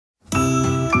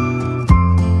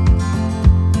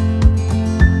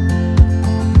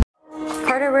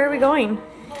going?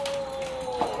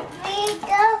 We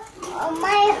go on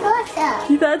my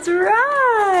hotel. That's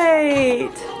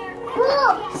right.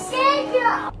 Cool.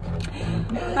 Santa.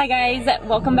 Hi guys,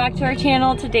 welcome back to our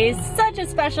channel. Today's such a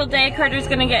special day. Carter's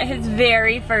gonna get his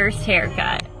very first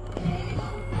haircut.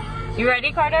 You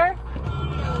ready, Carter?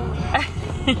 I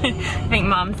think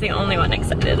Mom's the only one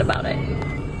excited about it.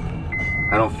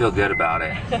 I don't feel good about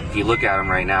it. If you look at him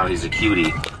right now, he's a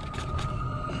cutie.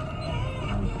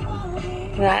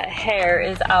 That hair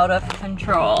is out of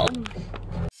control.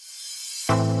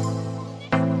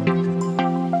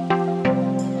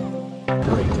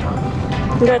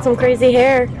 You got some crazy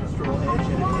hair.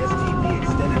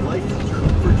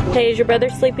 Hey, is your brother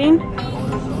sleeping?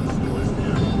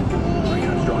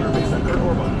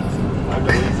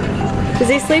 Is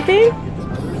he sleeping?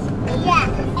 Yeah.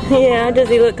 Yeah, does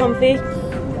he look comfy?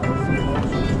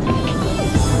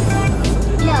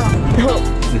 No.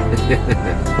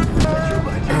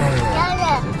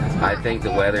 I think the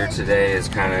weather today is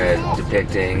kind of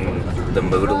depicting the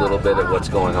mood a little bit of what's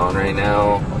going on right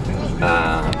now.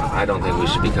 I don't think we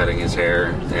should be cutting his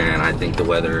hair, and I think the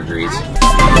weather agrees. Go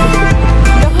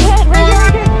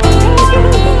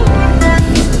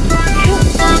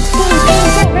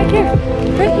ahead, right here.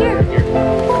 Right here.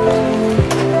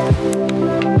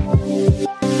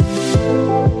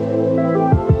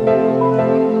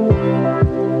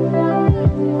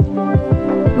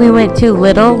 We went to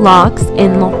Little Locks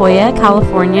in La Jolla,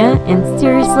 California, and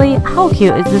seriously, how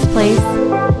cute is this place?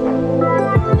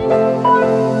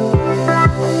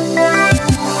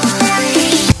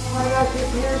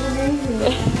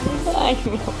 I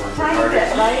know. Tiny bit,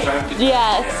 right?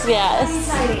 Yes, yes.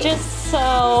 Just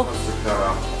so.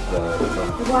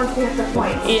 He wants to hit the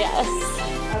point. Yes.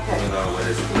 Okay. You know, with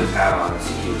his hat on, it's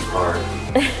a huge part.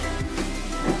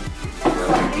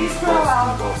 These go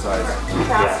out both sides.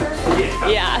 faster.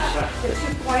 Yeah. The 2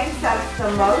 points, that's the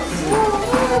most.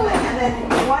 And then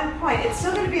 1 point. It's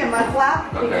still going to be a mud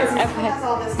flap because it still has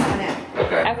all this coming in.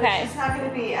 Okay. Okay. It's not going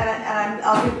to be,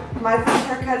 I'll do my first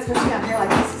haircut, especially on hair like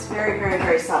this, is very, very,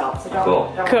 very subtle. So don't.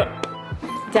 Cool. Don't Cool.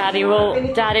 Daddy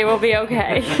will be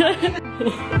okay.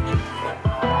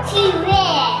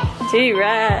 T-Rex.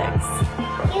 T-Rex.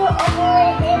 You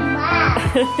almost hit mine.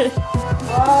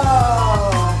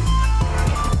 Whoa.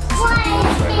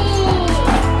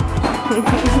 You can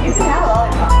have a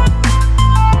lollipop.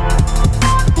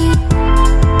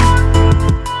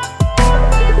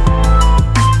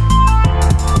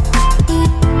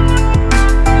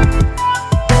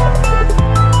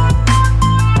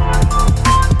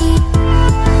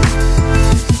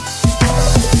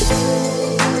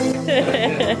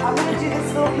 I'm going to do this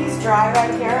little piece dry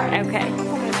right here. Okay. I'm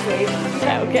going to shave.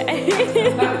 Okay. This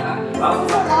is the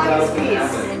longest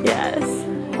piece. Yes.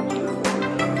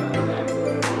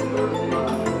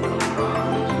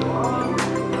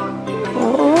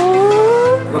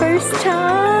 Oh, first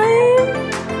time.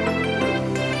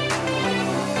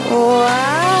 Wow.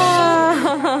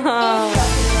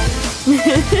 You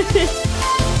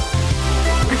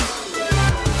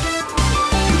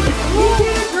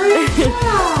did a great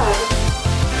job.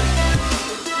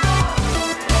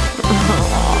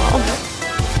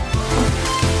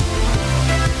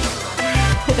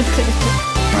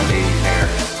 My baby's hair.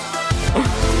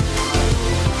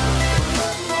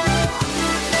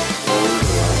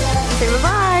 Say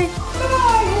bye-bye.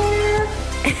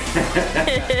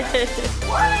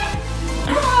 What?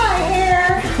 Bye, hair.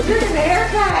 You're getting a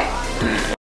haircut.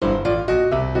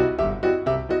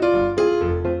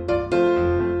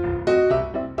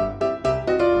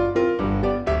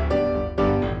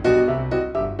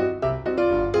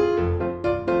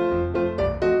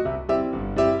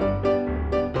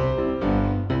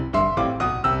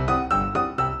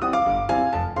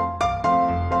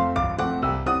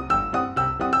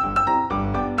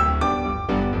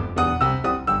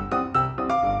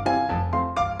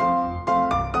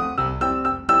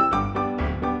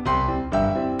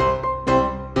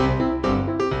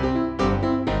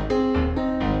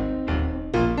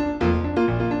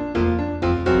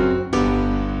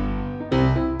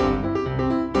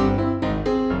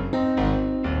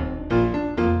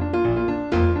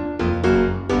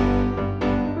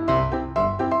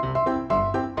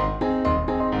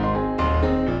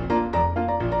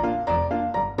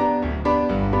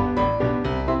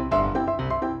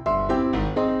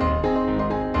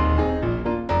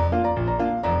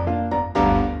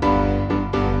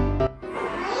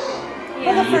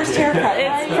 For the first haircut.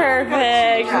 It's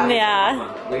perfect.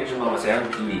 Yeah. Look at your mama say,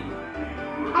 I'm cutie.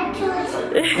 I choose.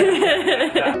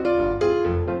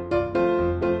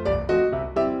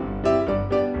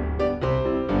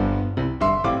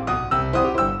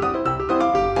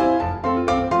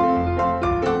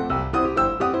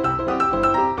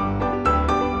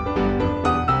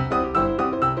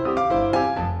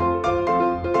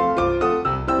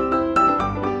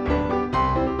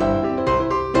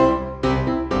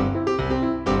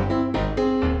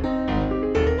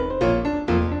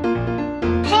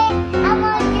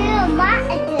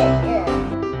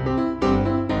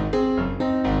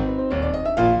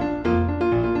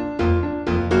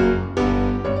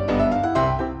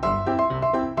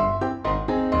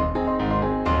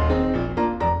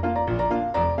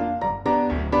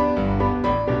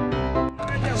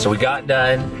 So we got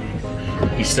done.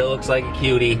 He still looks like a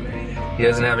cutie. He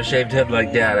doesn't have a shaved head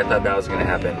like Dad. I thought that was gonna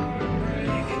happen.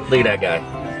 Look at that guy.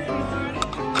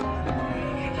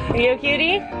 Are you a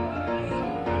cutie?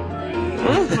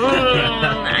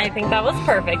 I think that was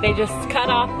perfect. They just cut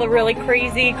off the really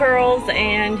crazy curls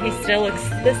and he still looks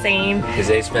the same. Because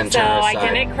they spent So time I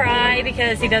didn't cry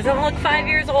because he doesn't look 5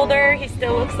 years older. He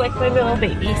still looks like my little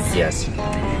babies. Yes.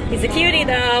 He's a cutie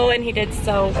though, and he did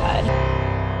so good.